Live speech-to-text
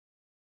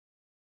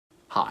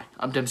Hi,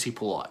 I'm Dempsey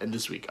Pulot, and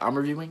this week I'm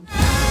reviewing...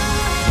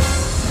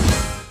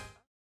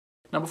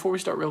 Now, before we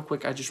start real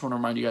quick, I just want to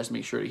remind you guys to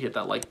make sure to hit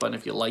that like button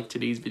if you like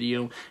today's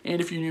video.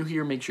 And if you're new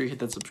here, make sure you hit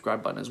that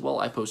subscribe button as well.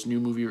 I post new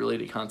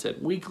movie-related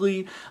content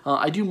weekly.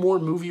 I do more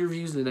movie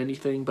reviews than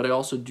anything, but I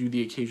also do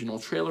the occasional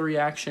trailer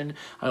reaction.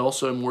 I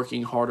also am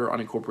working harder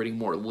on incorporating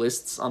more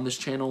lists on this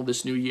channel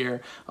this new year.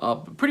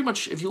 Pretty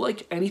much, if you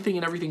like anything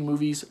and everything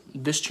movies,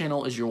 this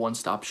channel is your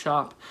one-stop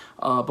shop.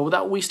 But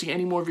without wasting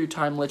any more of your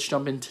time, let's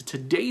jump into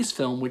today's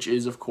film, which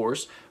is, of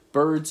course,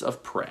 Birds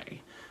of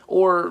Prey.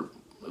 Or...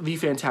 The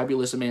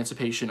Fantabulous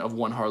Emancipation of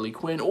One Harley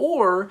Quinn,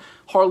 or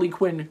Harley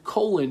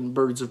Quinn: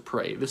 Birds of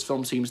Prey. This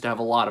film seems to have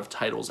a lot of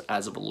titles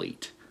as of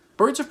late.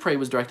 Birds of Prey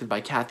was directed by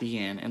Cathy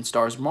Yan and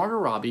stars Margot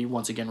Robbie,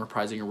 once again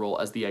reprising a role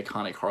as the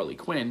iconic Harley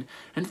Quinn,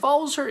 and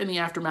follows her in the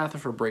aftermath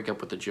of her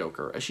breakup with the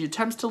Joker, as she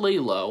attempts to lay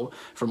low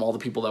from all the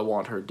people that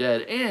want her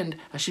dead, and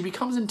as she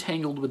becomes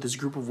entangled with this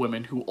group of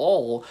women who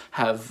all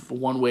have,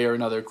 one way or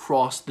another,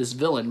 crossed this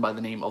villain by the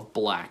name of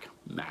Black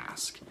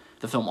Mask.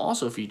 The film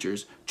also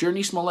features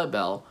Jurnee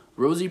Smollett-Bell,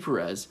 Rosie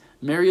Perez,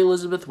 Mary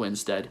Elizabeth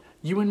Winstead,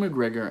 Ewan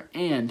McGregor,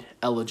 and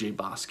Jay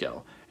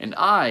Basco. And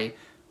I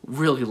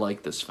really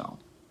like this film.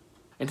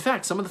 In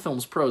fact, some of the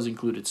film's pros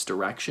include its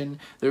direction.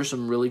 There's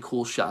some really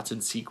cool shots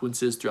and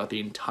sequences throughout the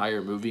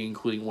entire movie,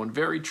 including one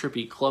very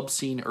trippy club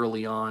scene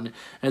early on,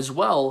 as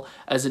well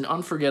as an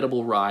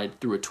unforgettable ride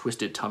through a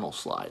twisted tunnel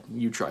slide.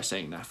 You try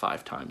saying that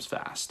 5 times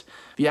fast.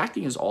 The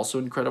acting is also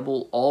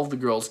incredible. All of the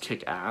girls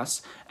kick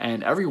ass,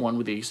 and everyone,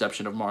 with the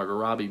exception of Margot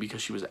Robbie,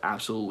 because she was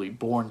absolutely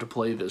born to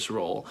play this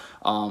role,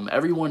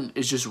 everyone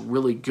is just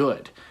really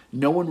good.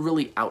 No one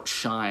really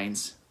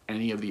outshines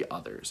any of the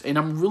others. And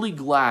I'm really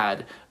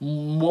glad,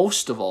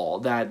 most of all,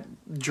 that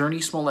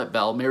Jurnee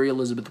Smollett-Bell, Mary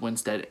Elizabeth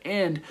Winstead,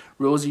 and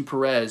Rosie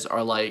Perez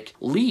are like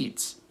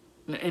leads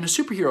in a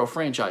superhero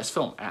franchise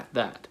film at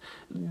that.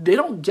 They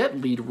don't get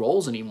lead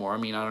roles anymore. I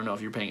mean, I don't know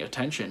if you're paying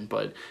attention,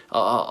 but a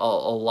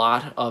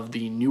lot of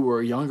the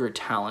newer, younger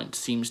talent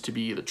seems to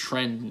be the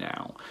trend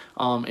now.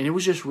 And it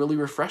was just really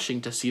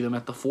refreshing to see them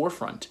at the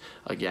forefront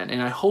again.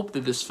 And I hope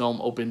that this film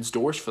opens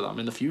doors for them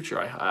in the future.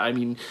 I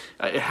mean,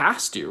 it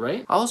has to,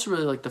 right? I also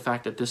really like the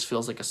fact that this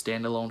feels like a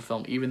standalone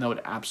film, even though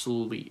it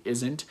absolutely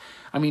isn't.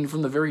 I mean,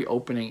 from the very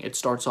opening, it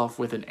starts off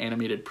with an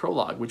animated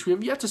prologue, which we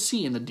have yet to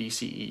see in the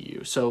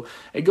DCEU. So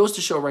it goes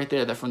to show right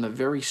there that from the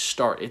very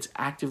start, it's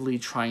actively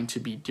trying to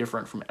be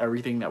different from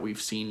everything that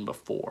we've seen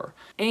before.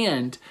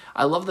 And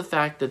I love the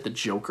fact that the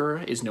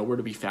Joker is nowhere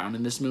to be found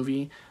in this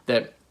movie,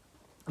 that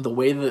the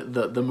way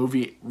that the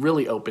movie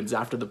really opens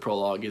after the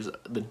prologue is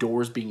the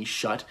doors being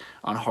shut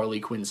on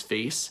Harley Quinn's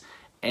face.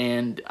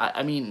 And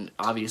I mean,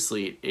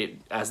 obviously, it,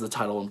 as the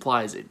title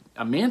implies, it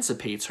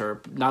emancipates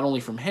her, not only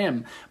from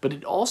him, but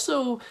it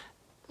also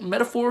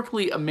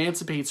metaphorically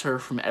emancipates her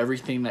from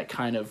everything that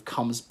kind of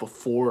comes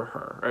before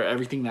her, or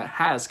everything that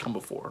has come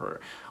before her,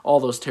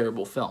 all those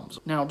terrible films.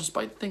 Now,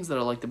 despite the things that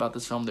I liked about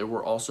this film, there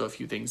were also a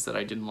few things that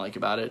I didn't like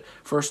about it.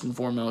 First and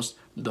foremost,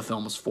 the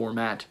film's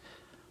format.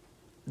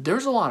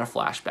 There's a lot of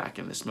flashback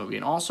in this movie,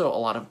 and also a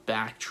lot of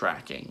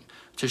backtracking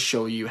to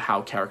show you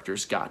how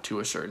characters got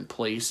to a certain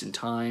place in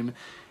time.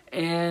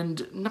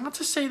 And not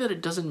to say that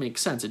it doesn't make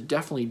sense, it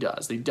definitely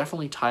does. They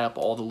definitely tie up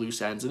all the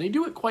loose ends, and they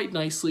do it quite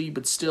nicely,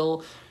 but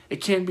still,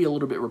 it can be a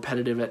little bit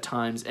repetitive at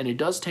times, and it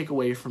does take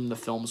away from the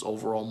film's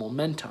overall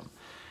momentum.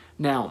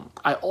 Now,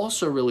 I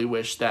also really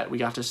wish that we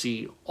got to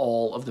see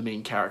all of the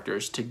main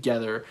characters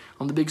together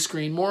on the big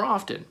screen more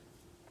often.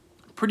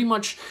 Pretty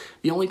much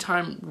the only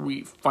time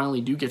we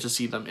finally do get to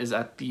see them is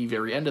at the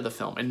very end of the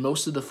film, and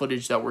most of the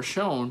footage that we're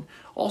shown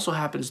also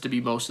happens to be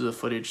most of the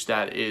footage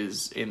that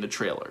is in the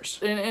trailers.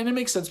 And it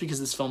makes sense because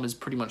this film is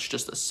pretty much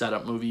just a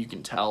setup movie, you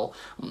can tell,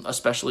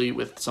 especially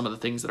with some of the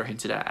things that are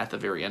hinted at the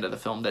very end of the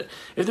film, that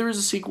if there is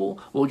a sequel,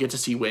 we'll get to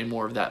see way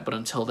more of that, but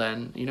until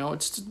then, you know,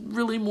 it's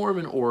really more of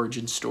an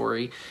origin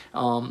story.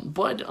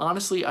 But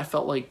honestly, I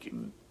felt like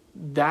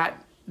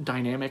that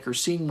dynamic, or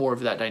seeing more of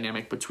that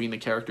dynamic between the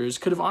characters,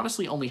 could have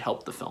honestly only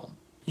helped the film.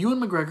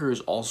 Ewan McGregor is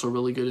also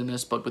really good in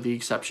this, but with the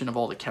exception of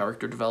all the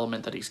character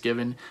development that he's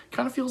given,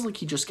 kind of feels like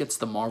he just gets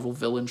the Marvel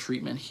villain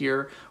treatment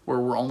here, where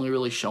we're only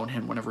really shown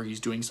him whenever he's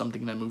doing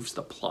something that moves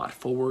the plot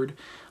forward.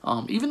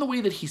 Even the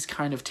way that he's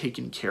kind of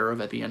taken care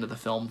of at the end of the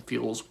film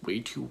feels way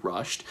too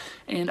rushed,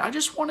 and I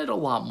just wanted a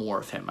lot more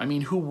of him. I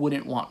mean, who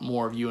wouldn't want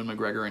more of Ewan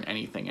McGregor in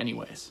anything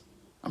anyways?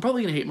 I'm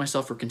probably going to hate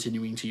myself for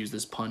continuing to use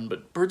this pun,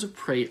 but Birds of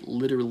Prey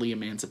literally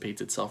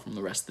emancipates itself from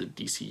the rest of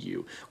the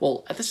DCU,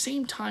 while at the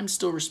same time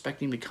still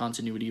respecting the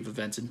continuity of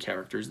events and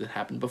characters that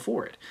happened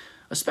before it.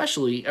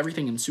 Especially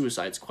everything in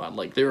Suicide Squad.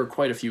 Like, there are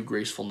quite a few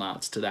graceful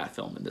nods to that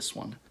film in this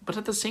one. But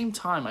at the same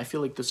time, I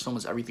feel like this film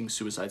is everything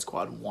Suicide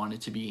Squad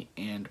wanted to be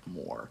and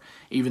more.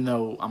 Even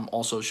though I'm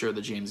also sure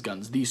that James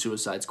Gunn's The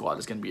Suicide Squad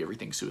is going to be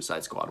everything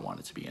Suicide Squad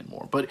wanted to be and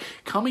more. But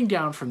coming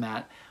down from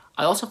that,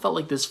 I also felt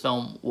like this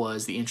film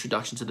was the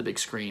introduction to the big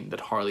screen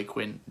that Harley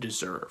Quinn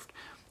deserved.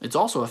 It's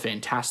also a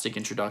fantastic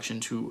introduction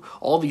to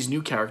all these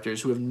new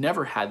characters who have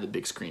never had the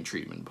big screen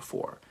treatment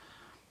before.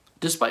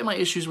 Despite my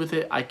issues with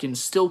it, I can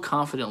still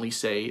confidently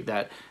say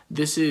that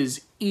this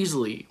is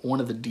easily one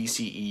of the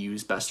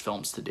DCEU's best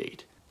films to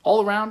date.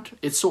 All around,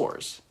 it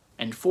soars.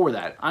 And for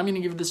that, I'm going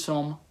to give this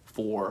film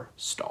 4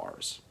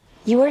 stars.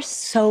 You are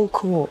so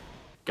cool.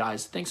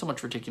 Guys, thanks so much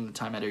for taking the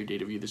time out of your day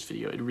to view this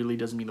video. It really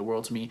does mean the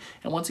world to me.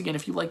 And once again,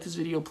 if you like this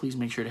video, please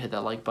make sure to hit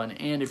that like button.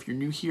 And if you're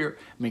new here,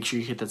 make sure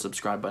you hit that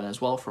subscribe button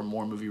as well for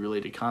more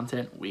movie-related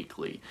content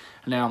weekly.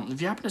 Now,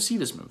 if you happen to see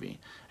this movie,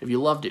 if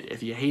you loved it,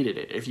 if you hated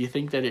it, if you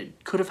think that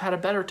it could have had a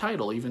better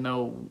title, even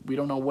though we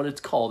don't know what it's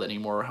called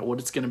anymore, what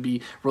it's going to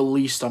be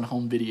released on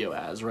home video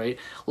as, right?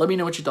 Let me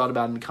know what you thought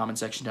about it in the comment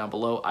section down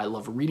below. I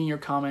love reading your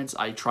comments.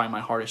 I try my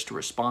hardest to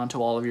respond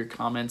to all of your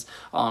comments.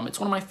 It's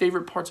one of my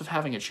favorite parts of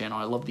having a channel.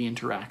 I love the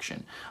interaction.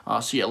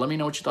 So yeah, let me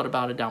know what you thought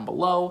about it down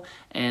below.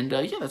 And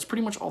yeah, that's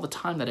pretty much all the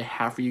time that I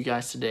have for you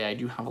guys today. I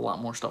do have a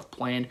lot more stuff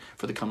planned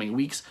for the coming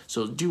weeks,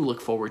 so do look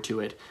forward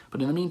to it.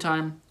 But in the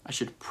meantime, I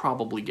should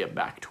probably get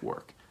back to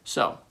work.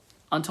 So,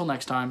 until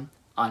next time,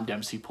 I'm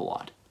Dempsey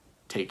Pallad.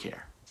 Take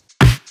care.